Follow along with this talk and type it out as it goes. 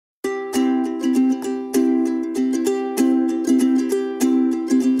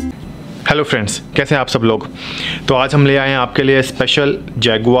Hello friends, कैसे हैं आप सब लोग। तो आज हम ले आए हैं आपके लिए special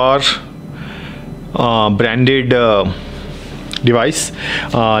Jaguar branded device.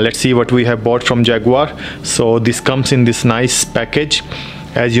 Let's see what we have bought from Jaguar. So this comes in this nice package.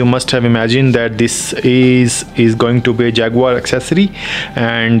 As you must have imagined that this is going to be a Jaguar accessory,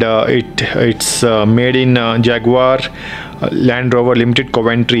 and it's made in Jaguar LandRover Limited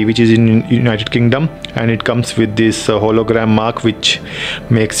Coventry, which is in United Kingdom, and it comes with this hologram mark, which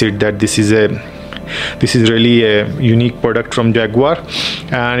makes it that this is really a unique product from Jaguar.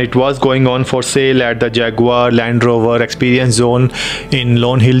 And it was going on for sale at the Jaguar LandRover Experience Zone in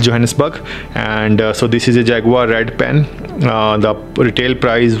Lonehill, Johannesburg. And so this is a Jaguar red pen. The retail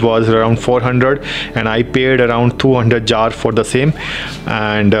price was around 400 and I paid around 200 ZAR for the same.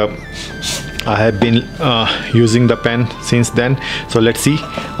 And I have been using the pen since then. So let's see.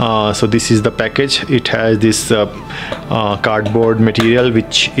 So this is the package. It has this cardboard material,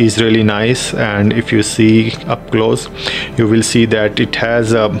 which is really nice, and if you see up close you will see that it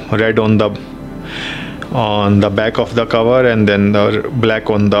has red on the back of the cover, and then the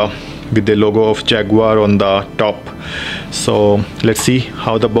black on the with the logo of Jaguar on the top. So let's see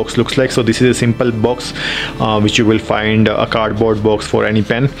how the box looks like. So this is a simple box which you will find a cardboard box for any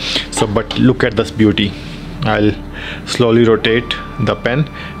pen. So but look at this beauty. I'll slowly rotate the pen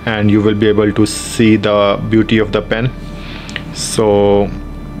and you will be able to see the beauty of the pen. So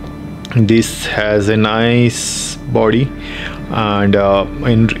this has a nice body, and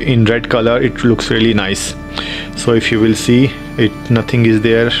in red color it looks really nice. So if you will see it, nothing is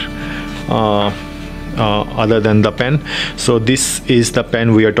there other than the pen. So this is the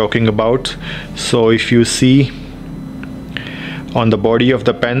pen we are talking about. So if you see on the body of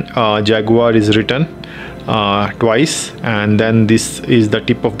the pen, Jaguar is written twice, and then this is the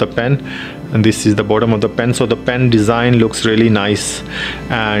tip of the pen and this is the bottom of the pen. So the pen design looks really nice,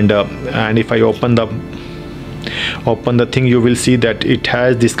 and if I open the thing, you will see that it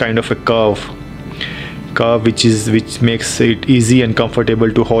has this kind of a curve which makes it easy and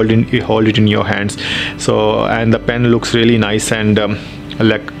comfortable to hold it in your hands. So and the pen looks really nice and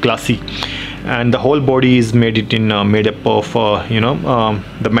like classy, and the whole body is made up of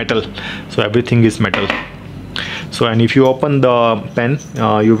the metal. So everything is metal. So and if you open the pen,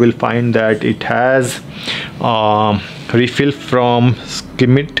 you will find that it has refill from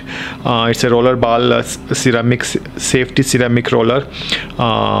Skimit. It's a rollerball safety ceramic roller.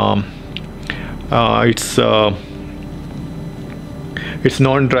 It's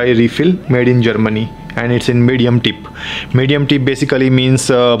non-dry refill, made in Germany, and it's in medium tip. Medium tip basically means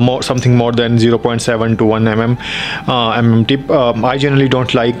something more than 0.7 to 1 mm tip. I generally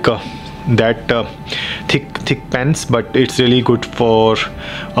don't like that thick pens, but it's really good for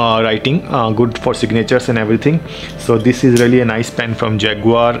writing, good for signatures and everything. So this is really a nice pen from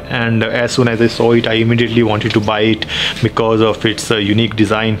Jaguar, and as soon as I saw it, I immediately wanted to buy it because of its unique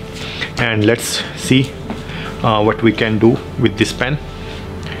design. And let's see what we can do with this pen.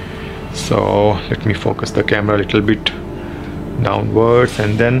 So let me focus the camera a little bit downwards,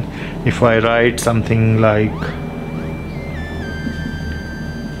 and then if I write something like,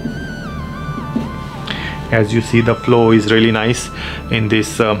 as you see, the flow is really nice in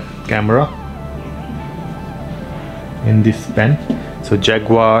this camera, in this pen. So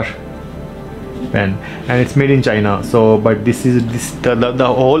Jaguar pen, and it's made in China. So but this is the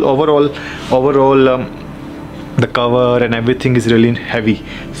whole overall the cover and everything is really heavy.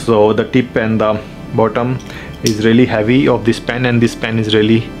 So the tip and the bottom is really heavy of this pen, and this pen is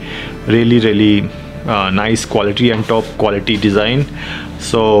really nice quality and top quality design.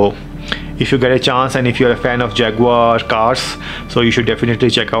 So if you get a chance, and if you're a fan of Jaguar cars, so you should definitely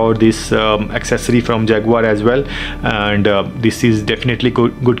check out this accessory from Jaguar as well. And this is definitely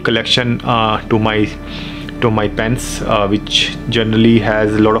good collection to my pens, which generally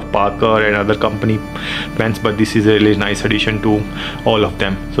has a lot of Parker and other company pens, but this is a really nice addition to all of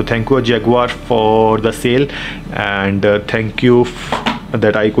them. So thank you Jaguar for the sale, and thank you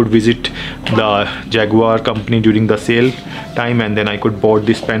that I could visit the Jaguar company during the sale time, and then I could bought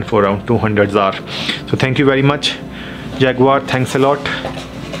this pen for around 200 ZAR. So thank you very much Jaguar, thanks a lot.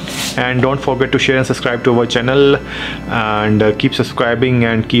 And don't forget to share and subscribe to our channel, and keep subscribing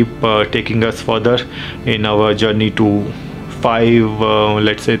and keep taking us further in our journey to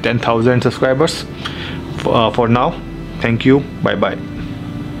 10,000 subscribers for now. Thank you, bye bye.